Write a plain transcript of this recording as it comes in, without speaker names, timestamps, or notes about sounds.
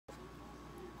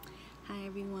Hi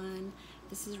everyone,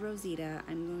 this is Rosita.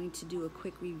 I'm going to do a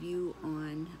quick review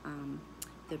on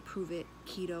the Pruvit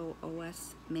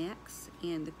Keto-OS Max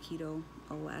and the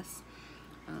Keto-OS.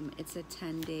 It's a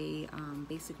 10-day,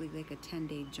 basically like a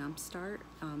 10-day jump start.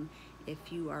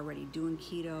 If you are already doing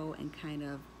keto and kind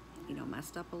of,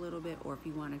 messed up a little bit, or if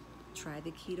you want to try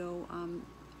the keto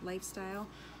lifestyle,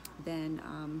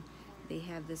 then they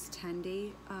have this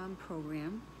 10-day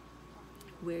program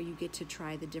where you get to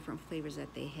try the different flavors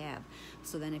that they have.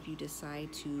 So then if you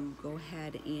decide to go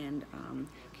ahead and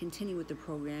continue with the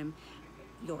program,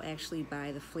 you'll actually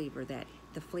buy the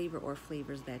flavor or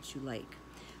flavors that you like.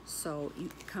 So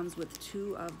it comes with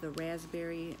 2 of the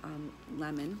raspberry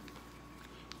lemon,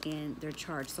 and they're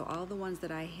charged. So all the ones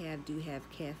that I have do have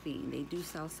caffeine. They do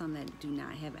sell some that do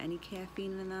not have any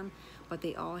caffeine in them, but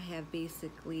they all have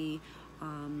basically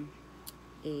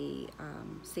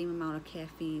same amount of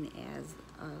caffeine as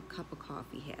a cup of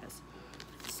coffee has.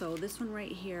 So this one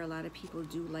right here, a lot of people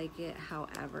do like it.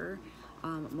 However,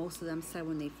 most of them said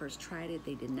when they first tried it,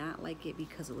 they did not like it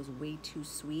because it was way too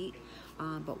sweet.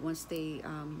 But once they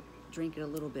drank it a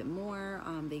little bit more,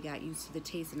 they got used to the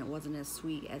taste, and it wasn't as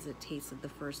sweet as it tasted the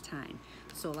first time.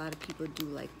 So a lot of people do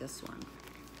like this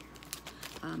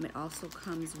one. It also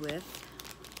comes with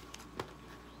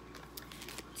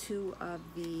 2 of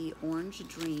the Orange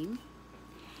Dream,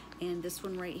 and this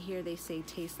one right here they say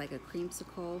tastes like a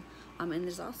creamsicle. And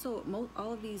there's also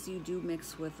all of these you do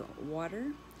mix with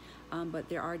water, but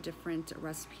there are different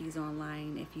recipes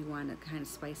online if you want to kind of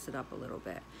spice it up a little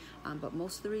bit. But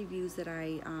most of the reviews that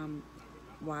I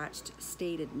watched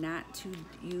stated not to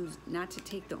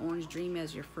take the Orange Dream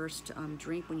as your first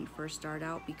drink when you first start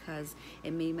out, because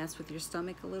it may mess with your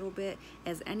stomach a little bit,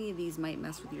 as any of these might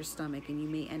mess with your stomach, and you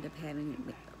may end up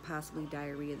having possibly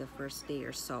diarrhea the first day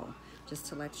or so, just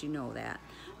to let you know that.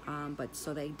 But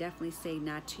so they definitely say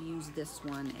not to use this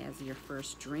one as your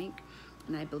first drink,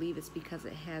 and I believe it's because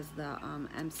it has the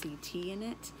MCT in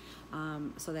it,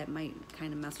 so that might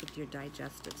kind of mess with your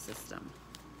digestive system.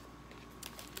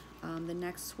 The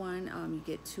next one, you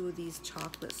get 2 of these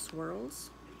chocolate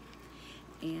swirls,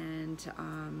 and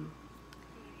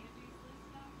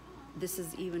this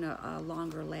is even a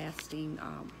longer lasting,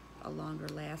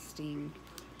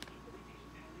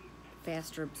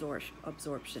 faster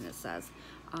absorption, it says.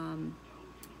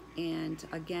 And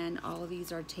again, all of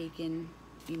these are taken,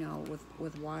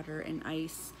 with water and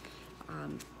ice,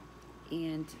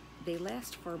 and they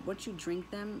last for, once you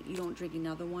drink them, you don't drink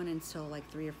another one until like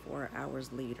 3 or 4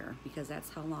 hours later, because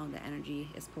that's how long the energy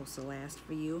is supposed to last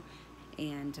for you.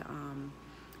 And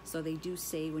so they do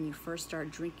say when you first start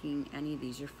drinking any of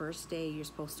these, your first day, you're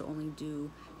supposed to only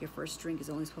do, your first drink is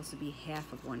only supposed to be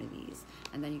half of one of these,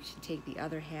 and then you should take the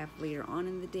other half later on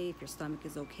in the day if your stomach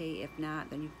is okay. If not,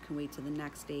 then you can wait till the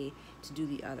next day to do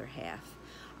the other half.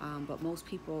 But most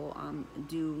people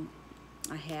do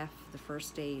a half the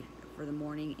first day for the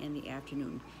morning and the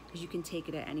afternoon, because you can take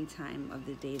it at any time of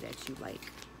the day that you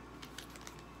like.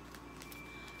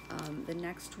 The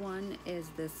next one is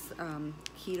this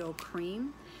keto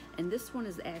cream, and this one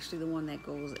is actually the one that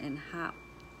goes in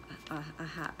a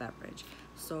hot beverage.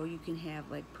 So you can have,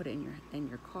 like, put it in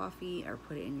your coffee or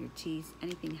put it in your tea.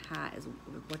 Anything hot is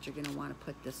what you're gonna want to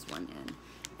put this one in,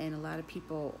 and a lot of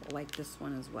people like this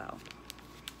one as well.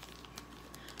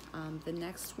 The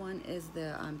next one is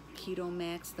the Keto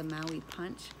Max, the Maui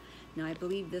Punch. Now I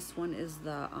believe this one is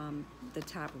the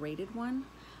top rated one.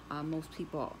 Most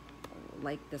people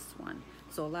like this one.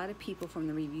 So a lot of people from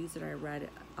the reviews that I read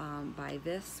buy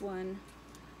this one,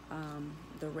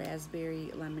 the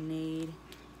raspberry lemonade,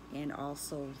 and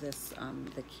also this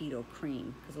the keto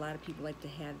cream, because a lot of people like to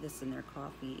have this in their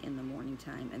coffee in the morning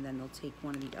time, and then they'll take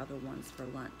one of the other ones for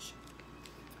lunch.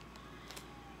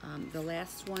 The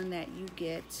last one that you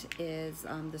get is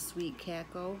the sweet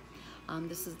cacao.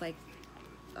 This is like,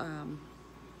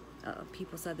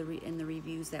 people said in the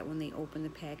reviews that when they open the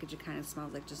package, it kind of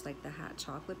smells like just like the hot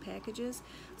chocolate packages.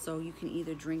 So you can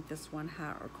either drink this one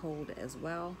hot or cold as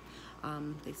well.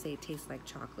 They say it tastes like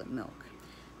chocolate milk.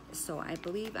 So I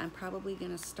believe I'm probably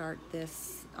going to start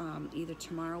this either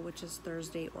tomorrow, which is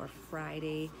Thursday, or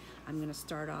Friday. I'm going to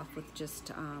start off with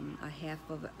just a half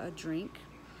of a drink.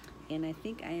 And I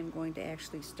think I am going to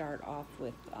actually start off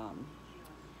with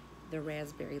the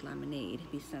raspberry lemonade,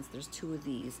 since there's 2 of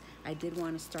these. I did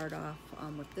want to start off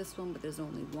with this one, but there's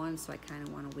only one, so I kind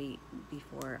of want to wait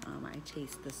before I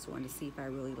taste this one to see if I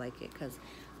really like it, because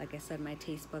like I said, my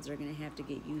taste buds are going to have to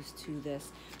get used to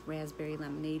this raspberry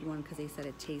lemonade one, because they said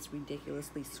it tastes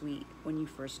ridiculously sweet when you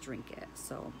first drink it.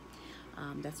 So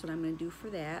that's what I'm going to do for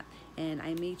that. And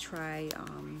I may try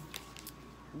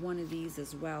one of these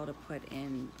as well to put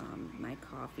in my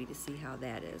coffee to see how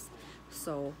that is.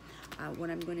 So what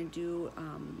I'm going to do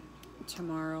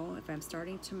tomorrow, if I'm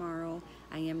starting tomorrow,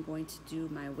 I am going to do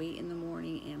my weight in the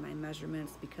morning and my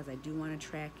measurements because I do want to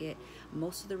track it.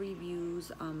 Most of the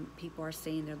reviews, people are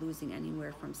saying they're losing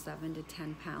anywhere from 7 to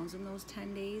 10 pounds in those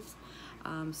 10 days.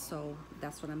 So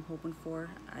that's what I'm hoping for.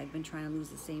 I've been trying to lose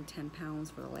the same 10 pounds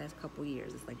for the last couple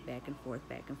years. It's like back and forth,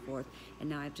 and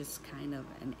now I've just kind of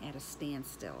am at a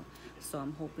standstill. So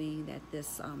I'm hoping that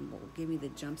this will give me the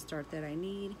jump start that I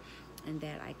need, and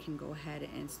that I can go ahead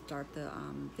and start the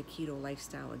keto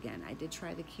lifestyle again. I did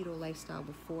try the keto lifestyle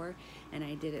before, and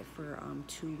I did it for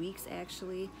 2 weeks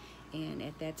actually, and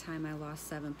at that time I lost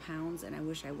 7 pounds, and I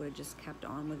wish I would have just kept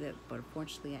on with it, but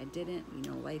unfortunately I didn't.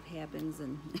 You know, life happens,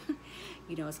 and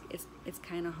you know, it's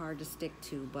kind of hard to stick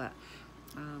to, but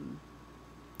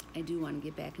I do want to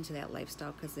get back into that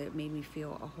lifestyle because it made me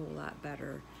feel a whole lot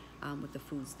better with the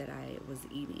foods that I was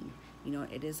eating. You know,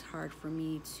 it is hard for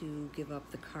me to give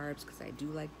up the carbs because I do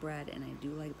like bread and I do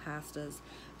like pastas,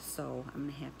 so I'm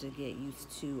gonna have to get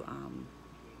used to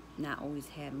not always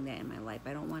having that in my life.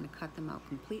 I don't want to cut them out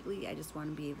completely. I just want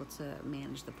to be able to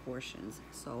manage the portions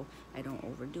so I don't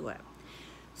overdo it.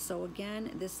 So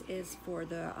again, this is for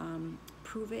the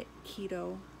Pruvit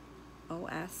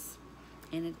Keto-OS,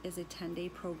 and it is a 10-day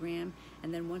program.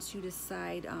 And then once you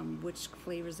decide which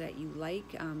flavors that you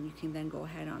like, you can then go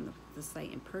ahead on the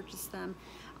site and purchase them.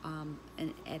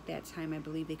 And at that time, I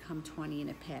believe they come 20 in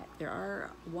a pack. There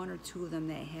are 1 or 2 of them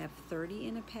that have 30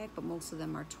 in a pack, but most of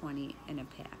them are 20 in a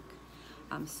pack.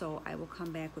 So I will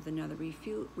come back with another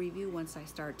review once I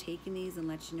start taking these and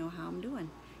let you know how I'm doing.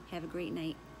 Have a great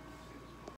night.